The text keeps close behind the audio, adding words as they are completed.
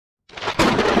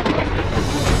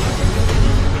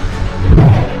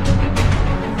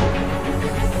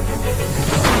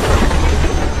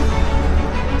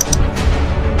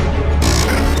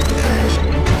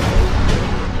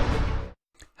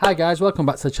Hi guys, welcome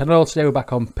back to the channel. Today we're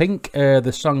back on Pink.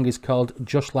 The song is called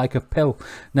Just Like a Pill.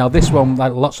 Now this one,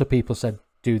 like lots of people said,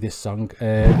 do this song,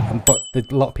 but a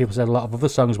lot of people said a lot of other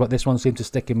songs, but this one seemed to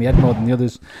stick in my head more than the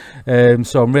others.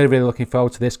 So I'm really looking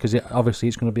forward to this because obviously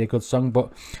it's going to be a good song.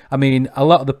 But I mean, a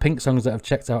lot of the Pink songs that I've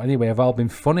checked out anyway have all been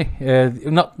funny,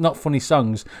 not funny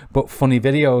songs, but funny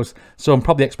videos. So I'm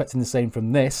probably expecting the same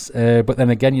from this. But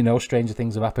then again, you know, stranger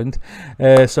things have happened.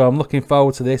 So I'm looking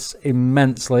forward to this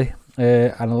immensely.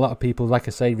 And a lot of people, like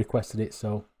I say, requested it,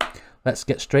 so let's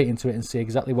get straight into it and see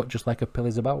exactly what Just Like a Pill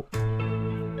is about.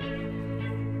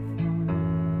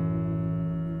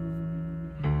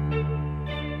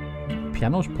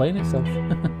 Piano's playing itself.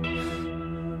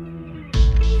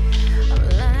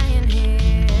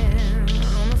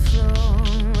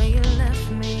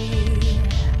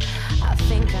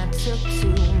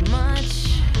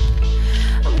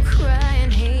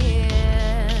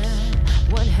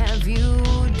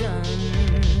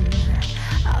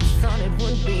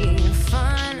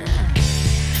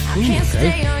 I can't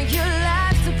stay on your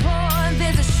life support,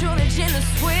 there's a shortage in the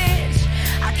switch.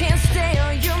 I can't stay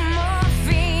on your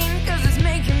morphine, cause it's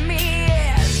making me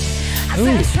itch. I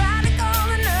said I tried to call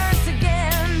the nurse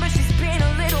again, but she's been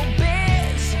a little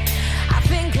bitch. I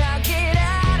think I'll get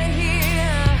out of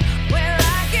here, where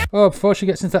I get... Oh, before she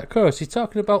gets into that chorus, she's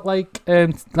talking about like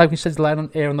we said, lying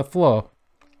on air on the floor.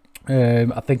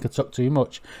 I think I took too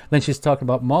much. Then she's talking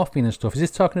about morphine and stuff. Is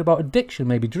this talking about addiction,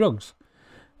 maybe drugs?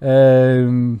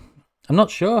 I'm not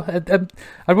sure.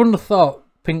 I wouldn't have thought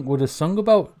Pink would have sung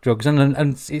about drugs,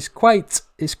 and it's quite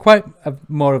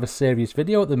more of a serious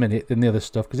video at the minute than the other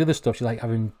stuff, because the other stuff she's like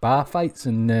having bar fights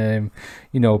and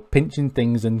you know, pinching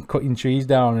things and cutting trees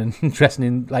down and dressing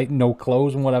in like no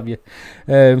clothes and what have you.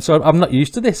 So I'm not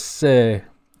used to this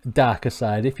darker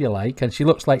side, if you like, and she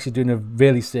looks like she's doing a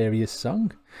really serious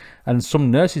song, and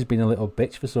some nurse has been a little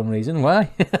bitch for some reason.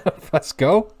 Why? Let's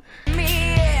go.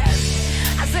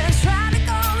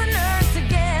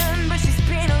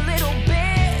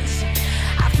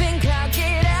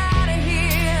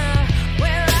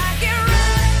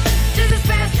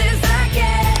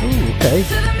 Okay.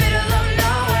 To the middle of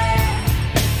nowhere,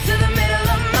 to the middle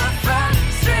of my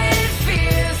frustrated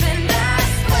fears, and I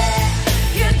swear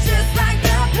you're just like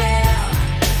a pill.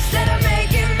 Instead of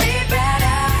making me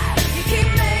better, you keep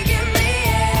making me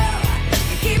ill.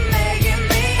 You keep making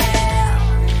me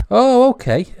ill. Oh,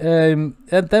 okay. And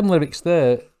them lyrics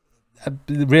there are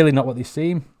really not what they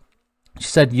seem. She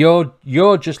said,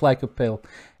 "You're just like a pill.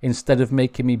 Instead of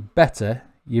making me better,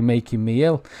 you're making me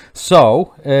ill."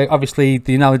 So obviously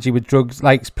the analogy with drugs,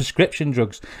 like prescription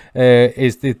drugs,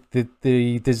 is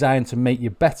the design to make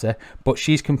you better, but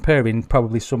she's comparing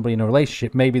probably somebody in a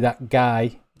relationship, maybe that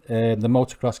guy, the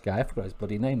motocross guy, I forgot his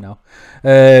bloody name now,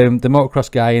 the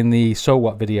motocross guy in the So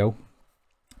What video.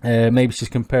 Maybe she's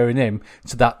comparing him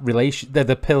to that relation,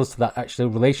 the pills to that actual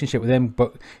relationship with him,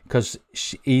 but because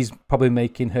he's probably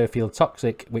making her feel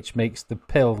toxic, which makes the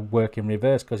pill work in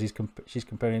reverse because she's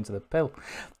comparing him to the pill.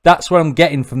 That's what I'm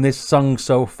getting from this song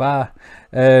so far.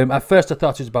 At first I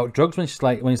thought it was about drugs when he's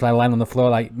like lying on the floor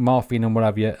like morphine and what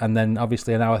have you, and then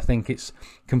obviously now I think it's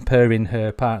comparing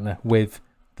her partner with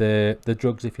the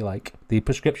drugs, if you like, the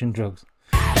prescription drugs.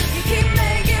 You keep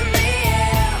making me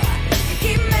ill. You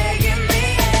keep making me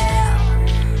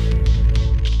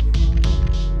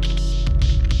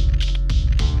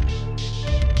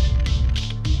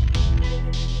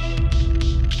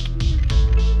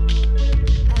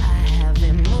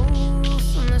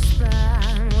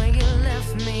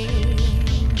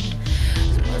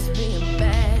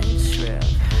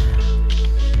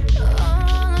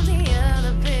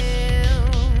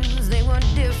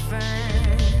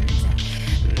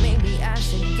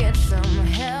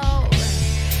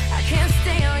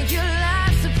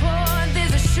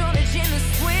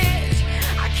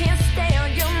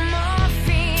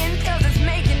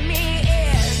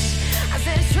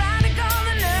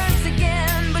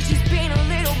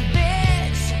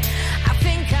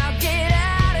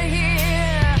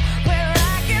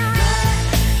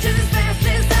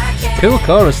Cool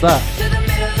chorus, that. to the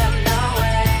middle of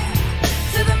nowhere,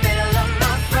 to the middle of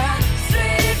my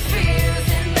frustrated fears,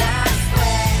 and I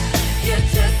swear you're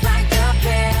just like a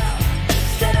pill.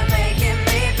 Instead of making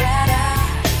me better,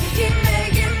 you keep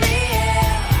making me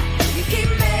ill. You keep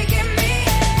making me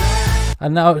ill.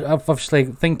 And now I've obviously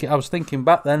I was thinking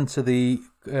back then to the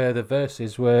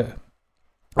verses where,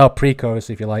 or pre-chorus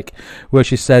if you like, where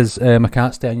she says, "I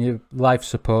can't stay on your life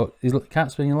support. You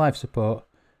can't stay on your life support.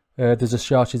 There's a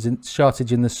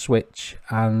shortage in the switch,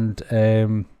 and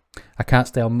I can't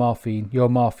stay on morphine, your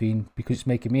morphine, because it's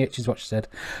making me itch, is what she said.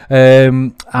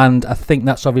 And I think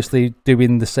that's obviously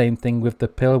doing the same thing with the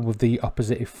pill, with the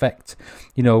opposite effect.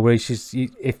 You know, where she's,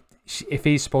 if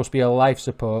he's supposed to be a life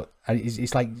support, and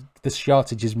it's like the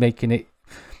shortage is making it,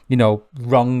 you know,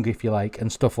 wrong, if you like,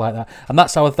 and stuff like that. And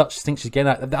that's how I think she's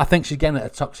getting at. I think she's getting at a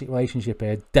toxic relationship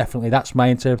here. Definitely, that's my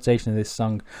interpretation of this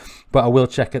song. But I will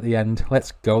check at the end.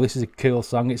 Let's go. This is a cool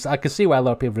song. I can see why a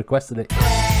lot of people requested it.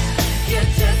 You're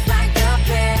just like a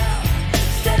pill.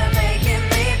 Instead of making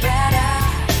me better,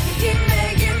 you keep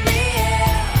making me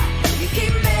ill. You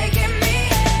keep making me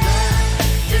ill.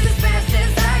 Just as fast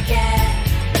as I can,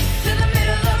 to the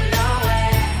middle of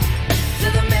nowhere, to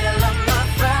the middle of my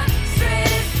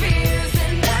frustrated fears,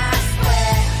 and I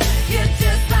swear you're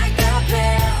just like a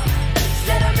pill.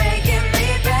 Instead of making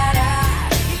me better,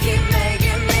 you keep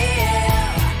making me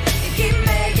ill. You keep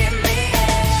making me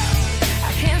ill.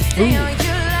 I can't stay on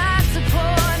your life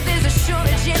support. There's a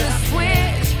shortage in the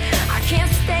switch. I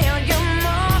can't stay on your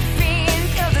morphine,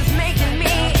 'cause it's making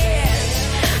me itch.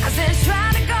 I said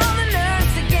try to call the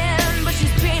nurse again, but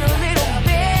she's being a little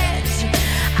bitch.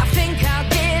 I think I'll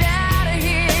get out of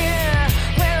here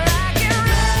where I can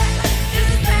run just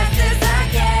as fast as I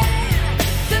can,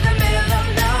 to the middle of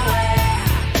nowhere,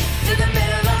 to the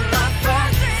middle of my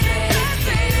frustrated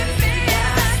fears, and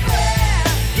I swear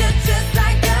you're just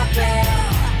like a pill.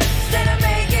 Instead of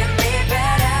making me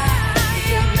better, you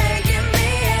keep making me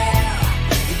ill.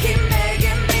 You keep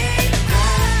making me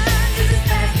run just as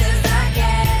fast as I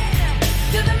can,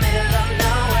 to the middle of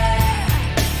nowhere,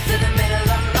 to the middle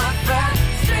of my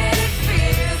frustrated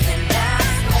fears, and I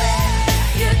swear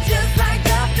you're just like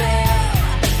a pill.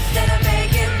 Instead of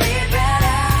making me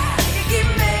better, you keep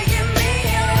making me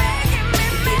ill. You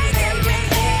keep making me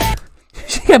ill.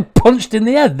 She get punched in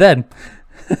the head then.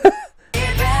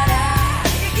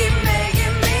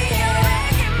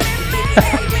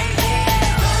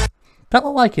 That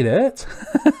looked like it hurt.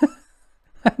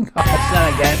 Hang on, let's try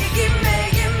again.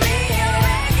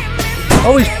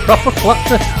 Oh, he's proper clapped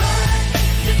her.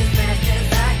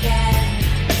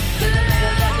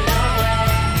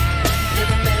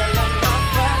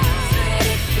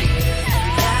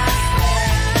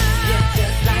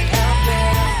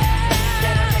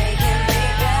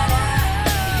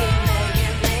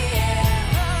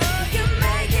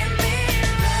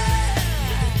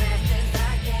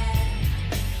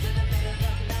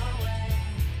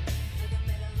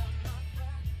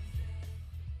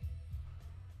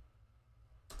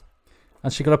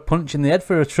 And she got a punch in the head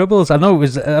for her troubles. I know it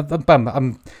was.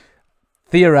 I'm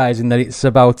theorising that it's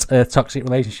about a toxic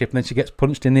relationship, and then she gets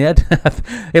punched in the head.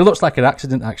 It looks like an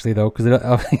accident, actually, though, because it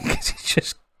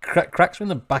just cracks her in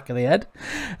the back of the head.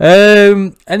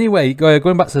 Anyway,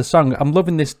 going back to the song, I'm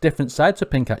loving this different side to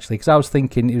Pink, actually, because I was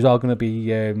thinking it was all going to be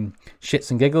shits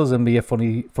and giggles and be a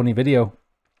funny video.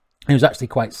 It was actually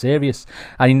quite serious,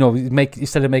 and you know,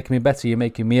 instead of making me better, you're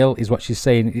making me ill, is what she's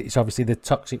saying. It's obviously the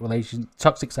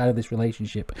toxic side of this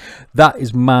relationship. That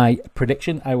is my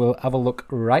prediction. I will have a look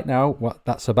right now what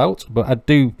that's about, but I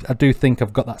do think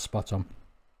I've got that spot on.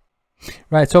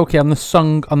 Right, okay. On the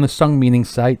song meaning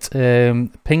site,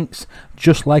 Pink's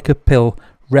 "Just Like a Pill"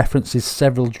 references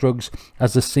several drugs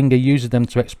as the singer uses them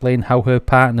to explain how her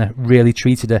partner really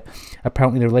treated her.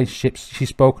 Apparently, the relationships she's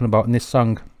spoken about in this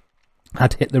song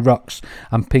had hit the rocks,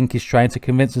 and Pink is trying to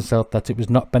convince herself that it was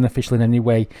not beneficial in any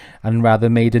way and rather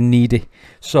made her needy.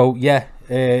 So yeah,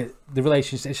 it's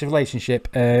a relationship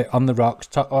on the rocks,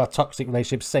 or a toxic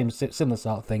relationship, similar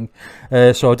sort of thing.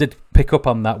 So I did pick up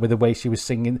on that with the way she was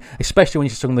singing, especially when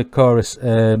she sung the chorus,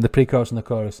 the pre-chorus and the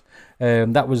chorus.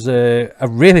 That was a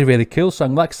really cool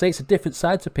song. Like I say, it's a different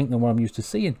side to Pink than what I'm used to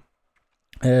seeing.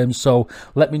 So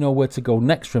let me know where to go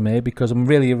next from here, because I'm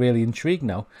really intrigued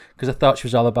now, because I thought she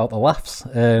was all about the laughs,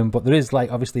 but there is,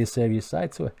 like, obviously a serious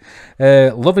side to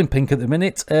her. Loving Pink at the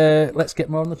minute. Let's get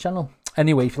more on the channel.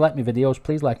 Anyway, if you like my videos,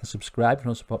 please like and subscribe. If you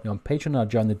want to support me on Patreon or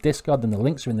join the Discord, then the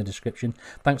links are in the description.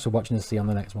 Thanks for watching, and see you on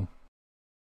the next one.